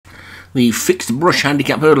The fixed brush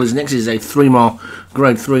handicap hurdle is next. It is a 3-mile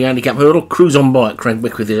grade 3 handicap hurdle. Cruise on by, Craig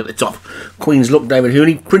Beckwith is at the top. Queen's Look, David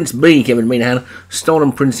Hooley. Prince B, Kevin Minahan.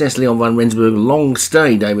 Stolen Princess, Leon van Rensburg. Long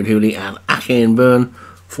Stay, David Hooley. And Achane Burn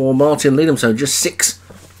for Martin Leadham. So just 6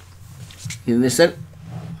 in this set.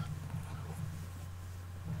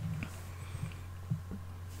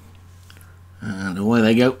 And away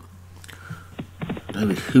they go.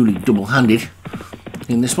 David Hooley double-handed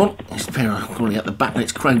in this one. This pair are currently at the back.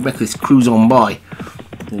 It's Craig Beckwith's Cruise On By,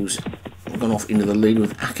 who's gone off into the lead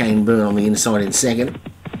with Achane Burn on the inside in second.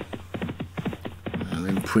 And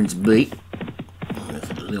then Prince B.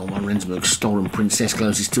 Leon van Rensburg, Stolen Princess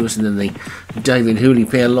closest to us. And then the David Hooley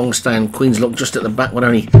pair, Long Stay and Queen's Look just at the back, but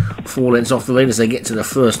only 4 lengths off the lead as they get to the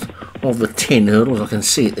first of the 10 hurdles. I can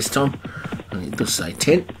see it this time. And it does say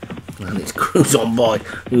 10. And it's Cruise On By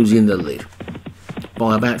who's in the lead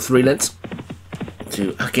by about 3 lengths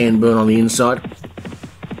to Achane Burn on the inside.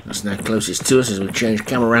 That's now closest to us as we change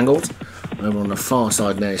camera angles. Over on the far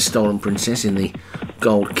side now is Stolen Princess in the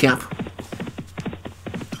gold cap.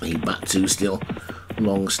 The back 2 still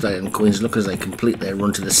Long Stay and Queen's Look as they complete their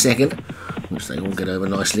run to the second, which they all get over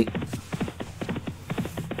nicely.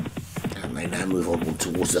 And they now move on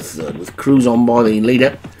towards the third with Cruise On By the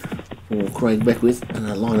leader for Craig Beckwith, and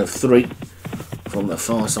a line of 3 from the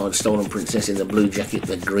far side. Stolen Princess in the blue jacket,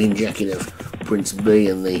 the green jacket of Prince B,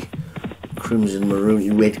 and the crimson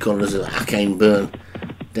maroony red collars of Achane Burn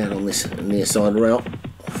down on this near side rail,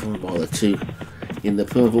 followed by the 2 in the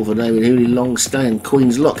purple for David Hooley, Long Stay and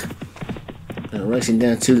Queen's Look. And racing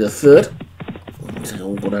down to the third. They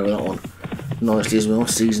all got over that one nicely as well.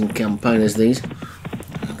 Seasoned campaigners these.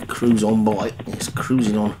 And Cruise On By is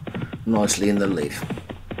cruising on nicely in the lead.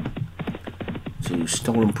 To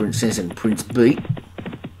Stolen Princess and Prince B.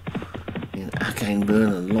 Achane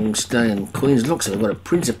Burn and Long Stay and Queen's Look. So we've got a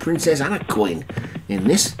Prince, a Princess and a Queen in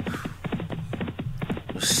this.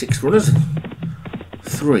 6 runners,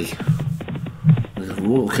 3 with a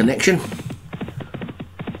Royal Connection.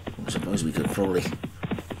 I suppose we could probably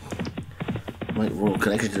make Royal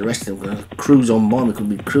Connection to the rest of them. We're going to Cruise On By. We could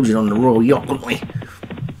be cruising on the Royal Yacht, couldn't we?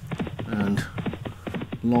 And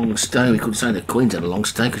Long Stay, we could say the Queen's had a long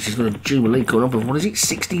stay because she's got a Jubilee coming up of, what is it,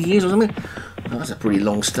 60 years or something? Oh, that's a pretty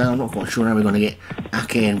long stay. I'm not quite sure how we're going to get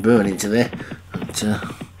Achane Burn into there, but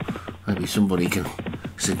maybe somebody can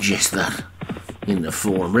suggest that in the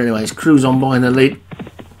forum. But anyway, it's Cruise On By in the lead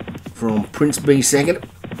from Prince B second,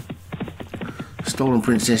 Stolen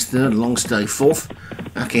Princess third, Long Stay fourth,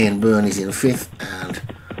 Achane Burn is in 5th,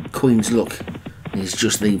 and Queen's Look is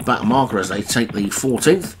just the back marker as they take the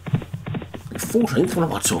 14th. 14th? What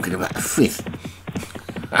am I talking about? 5th.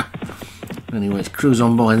 Anyway, it's Cruise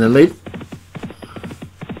On By in the lead.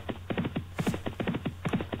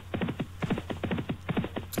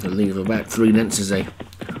 The lead of about 3 lengths as they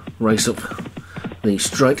race up the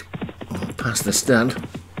straight past the stand.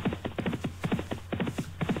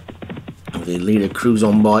 The leader Cruise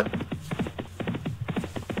On By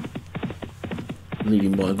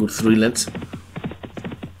leading by a good 3 lengths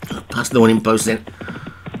past the winning post then,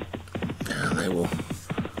 and they will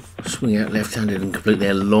swing out left-handed and complete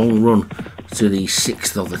their long run to the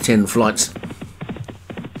 6th of the 10 flights.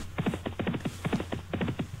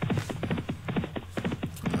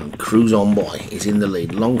 And Cruise On By is in the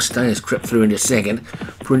lead. Long Stay has crept through into second,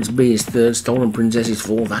 Prince B is third, Stolen Princess is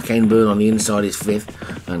fourth, Achane Burn on the inside is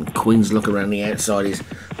 5th, and Queen's Look around the outside is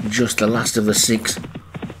just the last of the 6,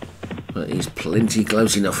 but he's plenty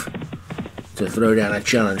close enough to throw down a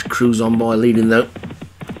challenge. Cruise On By leading though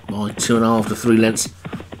by 2.5 to 3 lengths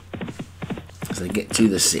as they get to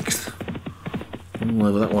the 6th. All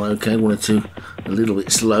over that one okay, 1 or 2 a little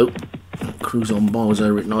bit slow. Cruise On By was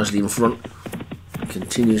over it nicely in front.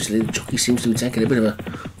 Continuously, the jockey seems to be taking a bit of a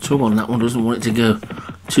tug on that one, doesn't want it to go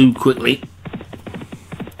too quickly.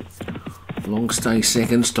 Long Stay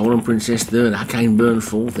second, Stolen Princess third, Achane Burn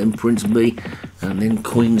fourth, then Prince B, and then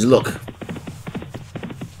Queen's Look.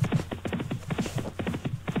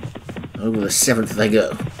 Over the 7th they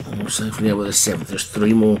go. All safely over the 7th. There's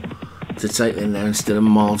 3 more to take then now instead of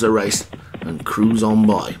miles a race. And Cruise On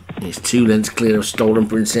By is 2 lengths clear of Stolen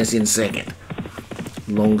Princess in second.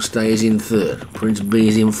 Long Stay is in third. Prince B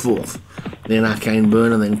is in 4th. Then Achane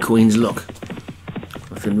Burn and then Queen's Look.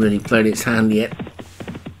 Nothing really played its hand yet.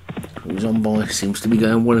 Cruise On By seems to be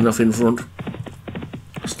going well enough in front.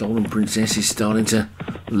 Stolen Princess is starting to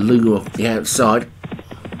lure up the outside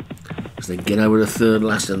as they get over the 3rd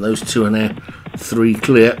last, and those 2 are now 3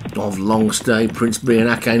 clear of Long Stay, Prince B and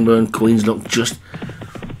Achane Burn. Queen's Look just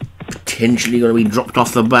potentially going to be dropped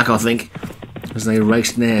off the back, I think, as they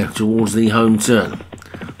race now towards the home turn.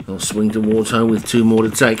 They'll swing towards home with 2 more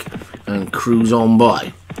to take, and Cruise On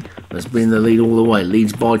By has been in the lead all the way.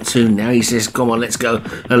 Leads by 2. Now he says, come on, let's go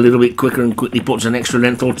a little bit quicker, and quickly puts an extra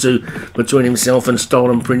length or 2 between himself and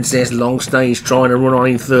Stolen Princess. Long Stays trying to run on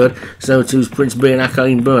in 3rd. So too's Prince B and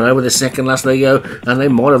Akane Burn. Over the second last they go, and they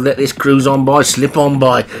might have let this Cruise On By slip on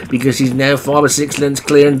by, because he's now 5 or 6 lengths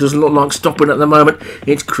clear and doesn't look like stopping at the moment.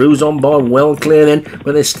 It's Cruise On By well clear then,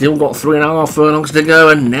 but they've still got 3.5 furlongs to go,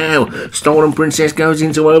 and now Stolen Princess goes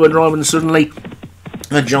into overdrive, and suddenly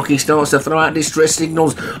the jockey starts to throw out distress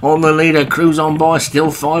signals on the leader. Cruise On By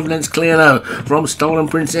still 5 lengths clear though from Stolen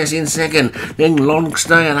Princess in 2nd. Then Long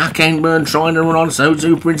Stay and Akane Burn trying to run on. So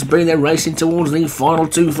too Prince B. They're racing towards the final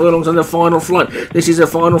 2 furlongs of the final flight. This is a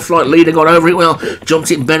final flight. Leader got over it well.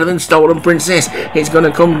 Jumps it better than Stolen Princess. It's going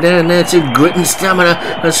to come down there to Grit and Stamina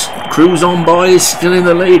as Cruise On By is still in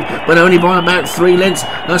the lead, but only by about 3 lengths.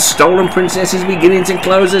 As Stolen Princess is beginning to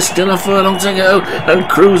close. There's still a furlong to go, and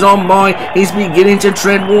Cruise On By is beginning to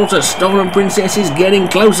tread water. Stolen Princess is getting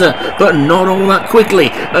closer, but not all that quickly,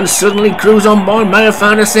 and suddenly Cruise On By may have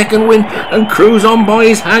found a second win, and Cruise On By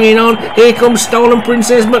is hanging on. Here comes Stolen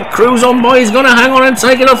Princess, but Cruise On By is going to hang on and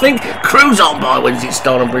take it, I think. Cruise On By wins it.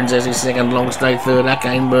 Stolen Princess is 2nd, Long Stay 3rd,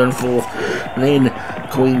 Akane Burn 4th, then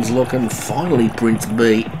Queen's Luck, and finally Prince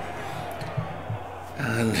B.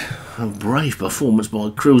 And a brave performance by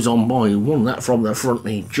Cruise On By, who won that from the front.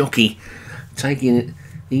 The jockey taking it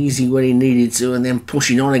easy when he needed to, and then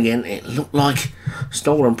pushing on again. It looked like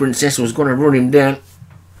Stolen Princess was going to run him down,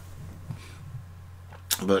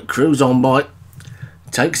 but Cruise On By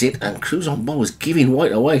takes it, and Cruise On By was giving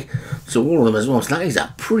weight away to all of them as well. So that is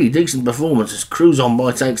a pretty decent performance as Cruise On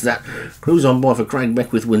By takes that. Cruise On By for Craig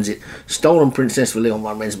Beckwith wins it. Stolen Princess for Leon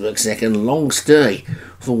van Rensburg 2nd. Long Stay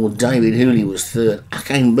for David Hooley was 3rd.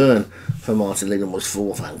 Akane Burn for Martin Linden was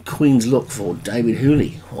 4th, and Queen's Luck for David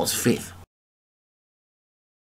Hooley was 5th.